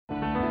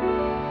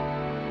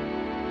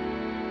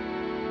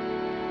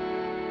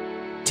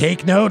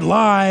Take Note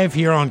live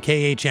here on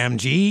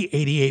KHMG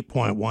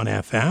 88.1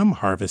 FM,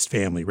 Harvest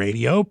Family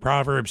Radio,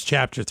 Proverbs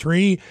chapter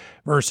 3,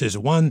 verses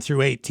 1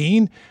 through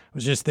 18. I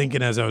was just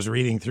thinking as I was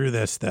reading through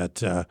this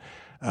that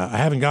I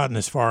haven't gotten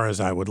as far as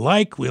I would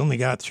like. We only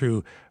got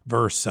through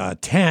verse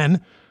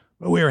 10,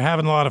 but we were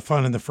having a lot of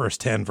fun in the first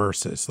 10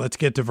 verses. Let's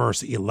get to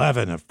verse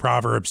 11 of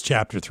Proverbs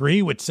chapter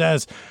 3, which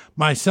says,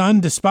 "My son,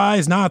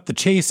 despise not the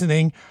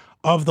chastening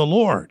of the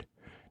Lord,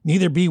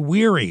 neither be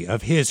weary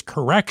of his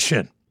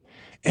correction."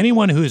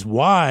 Anyone who is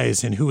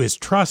wise and who is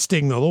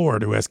trusting the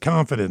Lord, who has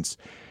confidence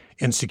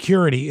and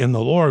security in the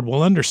Lord,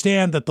 will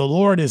understand that the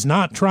Lord is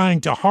not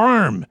trying to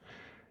harm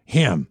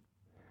him,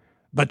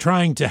 but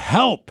trying to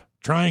help,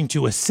 trying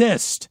to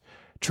assist,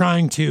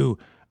 trying to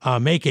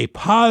make a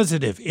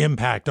positive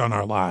impact on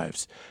our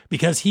lives,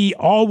 because he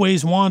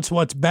always wants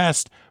what's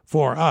best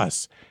for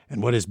us.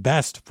 And what is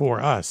best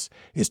for us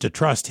is to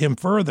trust him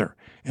further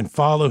and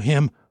follow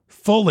him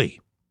fully.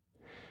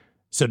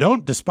 So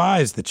don't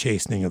despise the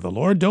chastening of the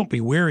Lord. Don't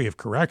be weary of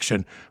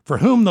correction. For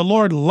whom the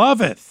Lord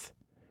loveth,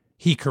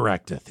 he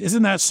correcteth.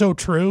 Isn't that so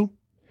true?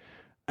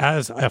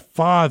 As a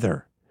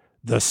father,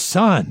 the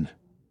son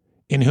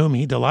in whom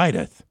he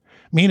delighteth.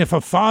 I mean, if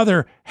a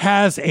father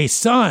has a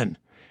son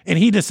and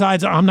he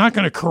decides, I'm not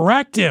going to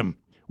correct him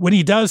when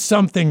he does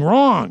something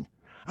wrong,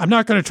 I'm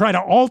not going to try to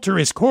alter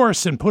his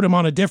course and put him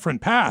on a different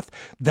path,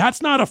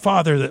 that's not a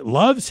father that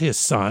loves his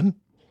son.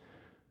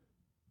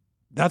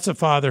 That's a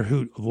father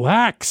who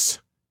lacks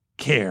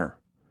care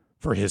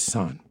for his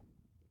son.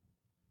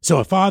 So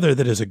a father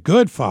that is a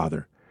good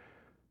father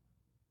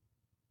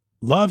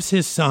loves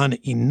his son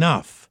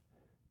enough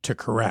to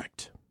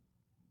correct.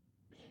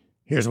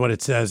 Here's what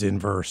it says in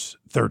verse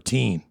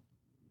 13.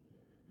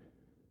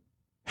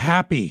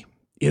 Happy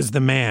is the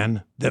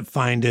man that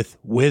findeth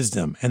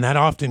wisdom. And that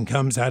often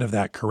comes out of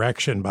that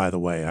correction, by the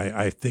way.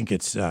 I think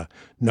it's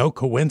no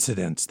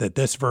coincidence that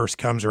this verse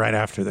comes right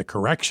after the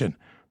correction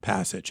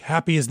passage.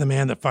 Happy is the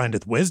man that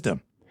findeth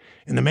wisdom,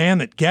 and the man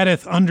that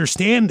getteth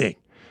understanding.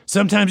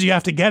 Sometimes you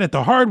have to get it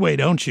the hard way,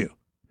 don't you?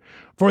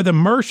 For the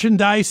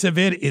merchandise of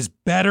it is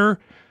better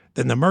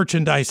than the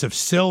merchandise of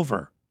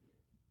silver,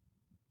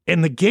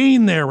 and the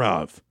gain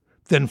thereof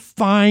than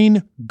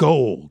fine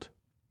gold.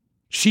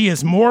 She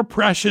is more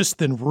precious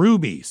than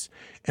rubies,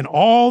 and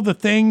all the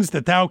things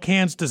that thou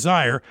canst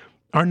desire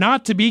are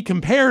not to be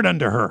compared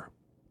unto her.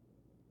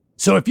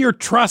 So if you're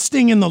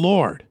trusting in the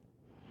Lord,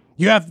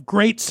 you have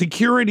great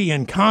security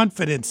and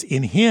confidence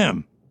in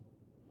him,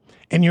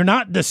 and you're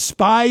not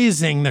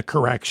despising the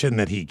correction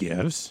that he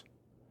gives,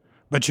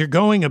 but you're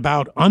going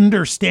about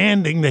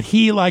understanding that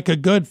he, like a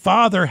good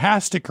father,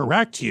 has to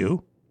correct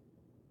you.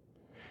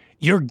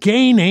 You're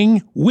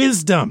gaining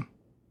wisdom.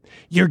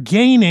 You're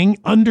gaining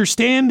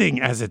understanding,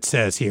 as it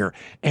says here.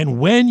 And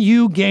when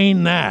you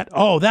gain that,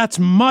 that's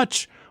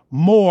much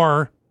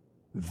more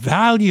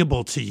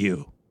valuable to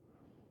you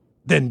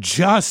than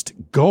just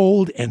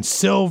gold and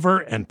silver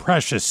and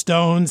precious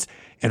stones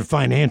and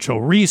financial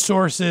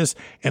resources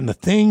and the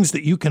things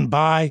that you can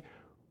buy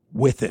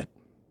with it.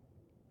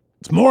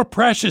 It's more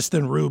precious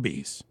than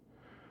rubies.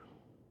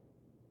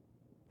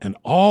 And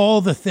all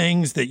the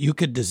things that you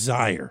could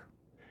desire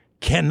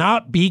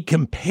cannot be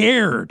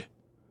compared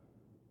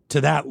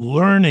to that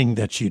learning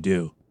that you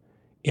do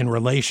in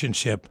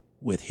relationship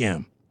with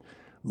him.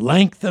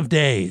 Length of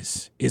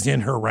days is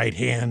in her right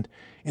hand,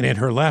 and in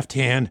her left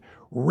hand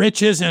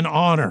riches and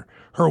honor.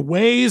 Her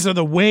ways are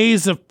the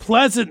ways of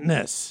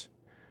pleasantness,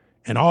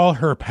 and all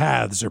her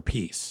paths are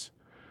peace.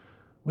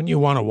 When you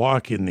want to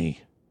walk in the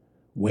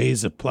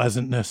ways of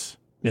pleasantness,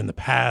 in the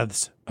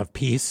paths of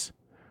peace,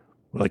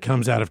 well, it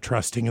comes out of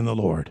trusting in the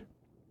Lord.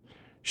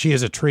 She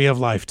is a tree of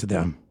life to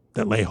them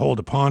that lay hold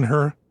upon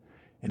her,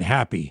 and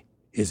happy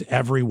is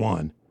every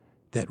one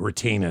that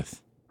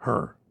retaineth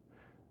her.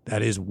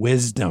 That is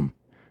wisdom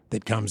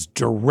that comes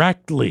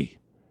directly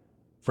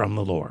from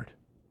the Lord.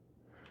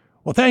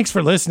 Well, thanks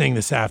for listening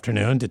this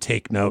afternoon to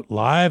Take Note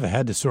Live. I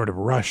had to sort of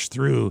rush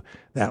through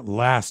that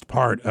last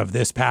part of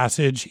this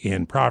passage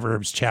in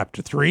Proverbs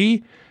chapter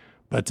 3,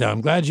 but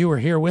I'm glad you were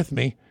here with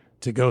me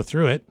to go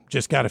through it.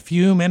 Just got a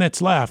few minutes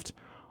left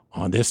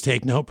on this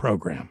Take Note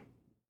program.